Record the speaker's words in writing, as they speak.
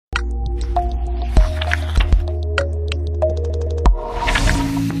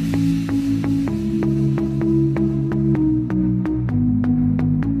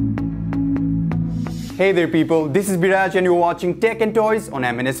Hey there people, this is Biraj and you're watching Tech and Toys on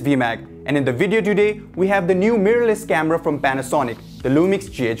M&S VMAG. And in the video today, we have the new mirrorless camera from Panasonic, the Lumix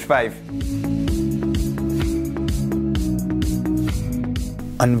GH5.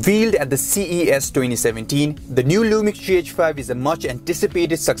 Unveiled at the CES 2017, the new Lumix GH5 is a much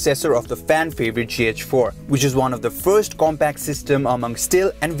anticipated successor of the fan-favorite GH4, which is one of the first compact system among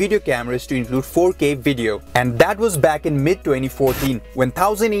still and video cameras to include 4K video. And that was back in mid-2014, when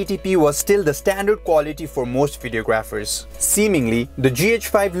 1080p was still the standard quality for most videographers. Seemingly, the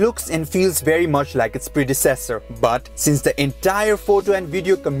GH5 looks and feels very much like its predecessor, but since the entire photo and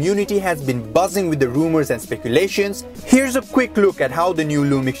video community has been buzzing with the rumors and speculations, here's a quick look at how the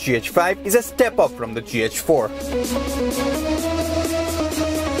new Lumix GH5 is a step up from the GH4.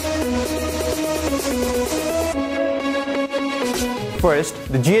 First,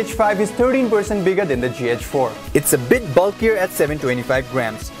 the GH5 is 13% bigger than the GH4. It's a bit bulkier at 725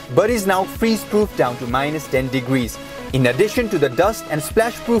 grams, but is now freeze-proof down to -10 degrees. In addition to the dust and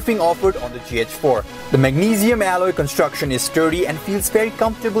splash proofing offered on the GH4. The magnesium alloy construction is sturdy and feels very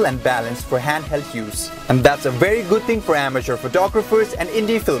comfortable and balanced for handheld use. And that's a very good thing for amateur photographers and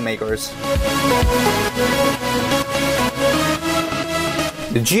indie filmmakers.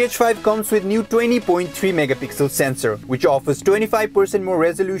 The GH5 comes with new 20.3 megapixel sensor, which offers 25% more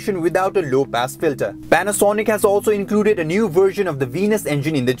resolution without a low-pass filter. Panasonic has also included a new version of the Venus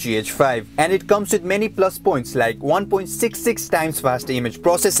engine in the GH5, and it comes with many plus points like 1.66 times faster image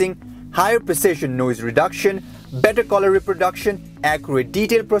processing, higher precision noise reduction, better color reproduction, accurate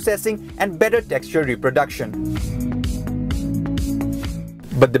detail processing, and better texture reproduction.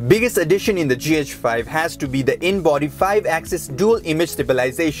 But the biggest addition in the GH5 has to be the in-body 5-axis dual image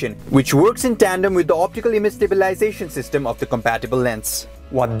stabilization, which works in tandem with the optical image stabilization system of the compatible lens.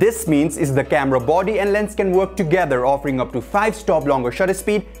 What this means is the camera body and lens can work together, offering up to 5 stop longer shutter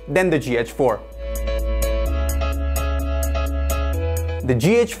speed than the GH4. The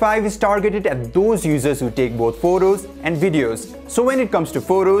GH5 is targeted at those users who take both photos and videos. So when it comes to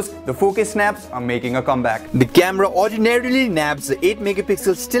photos, the focus snaps are making a comeback. The camera ordinarily nabs the 8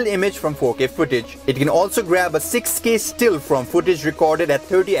 megapixel still image from 4K footage. It can also grab a 6K still from footage recorded at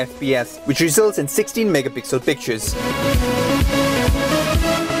 30 FPS, which results in 16 megapixel pictures.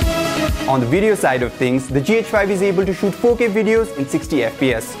 On the video side of things, the GH5 is able to shoot 4K videos in 60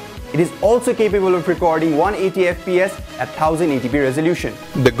 FPS. It is also capable of recording 180 FPS at 1080p resolution.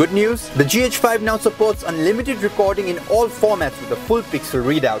 The good news? The GH5 now supports unlimited recording in all formats with a full pixel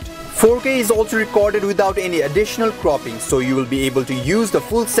readout. 4K is also recorded without any additional cropping, so you will be able to use the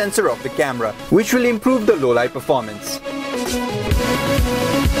full sensor of the camera, which will improve the low-light performance.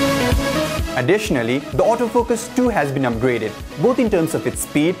 Additionally, the autofocus too has been upgraded, both in terms of its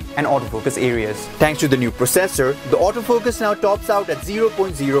speed and autofocus areas. Thanks to the new processor, the autofocus now tops out at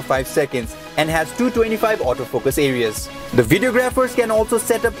 0.05 seconds and has 225 autofocus areas. The videographers can also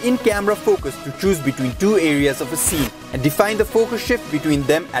set up in-camera focus to choose between 2 areas of a scene and define the focus shift between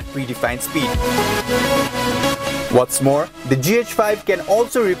them at predefined speed. What's more, the GH5 can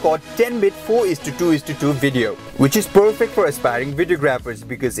also record 10-bit 4:2:2 video, which is perfect for aspiring videographers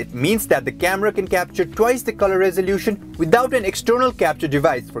because it means that the camera can capture twice the color resolution without an external capture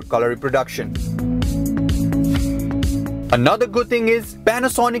device for color reproduction. Another good thing is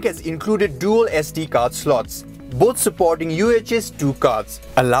Panasonic has included dual SD card slots, both supporting UHS 2 cards,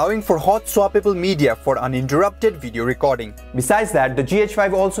 allowing for hot swappable media for uninterrupted video recording. Besides that, the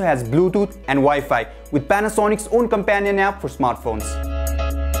GH5 also has Bluetooth and Wi-Fi with Panasonic's own companion app for smartphones.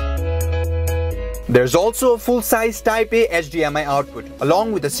 There's also a full-size Type A HDMI output,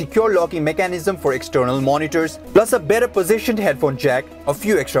 along with a secure locking mechanism for external monitors, plus a better positioned headphone jack, a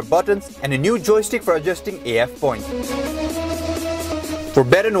few extra buttons, and a new joystick for adjusting AF point. For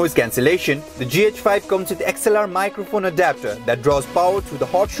better noise cancellation, the GH5 comes with XLR microphone adapter that draws power through the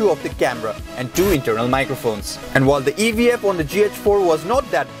hot shoe of the camera and 2 internal microphones. And while the EVF on the GH4 was not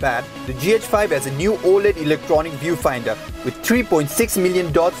that bad, the GH5 has a new OLED electronic viewfinder with 3.6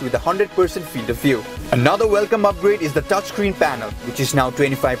 million dots with a 100% field of view. Another welcome upgrade is the touchscreen panel, which is now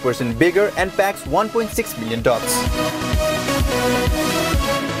 25% bigger and packs 1.6 million dots.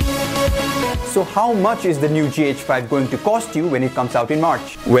 So how much is the new GH5 going to cost you when it comes out in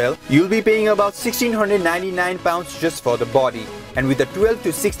March? Well, you'll be paying about £1,699 just for the body, and with a 12 to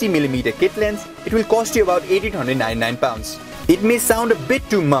 60mm kit lens, it will cost you about £1,899. It may sound a bit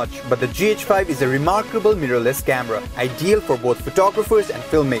too much, but the GH5 is a remarkable mirrorless camera, ideal for both photographers and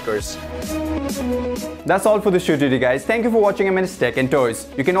filmmakers. That's all for the show today guys. Thank you for watching M&S Tech and Toys.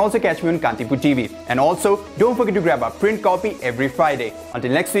 You can also catch me on Kantipur TV. And also, don't forget to grab our print copy every Friday.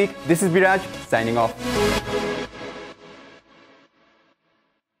 Until next week, this is Biraj signing off.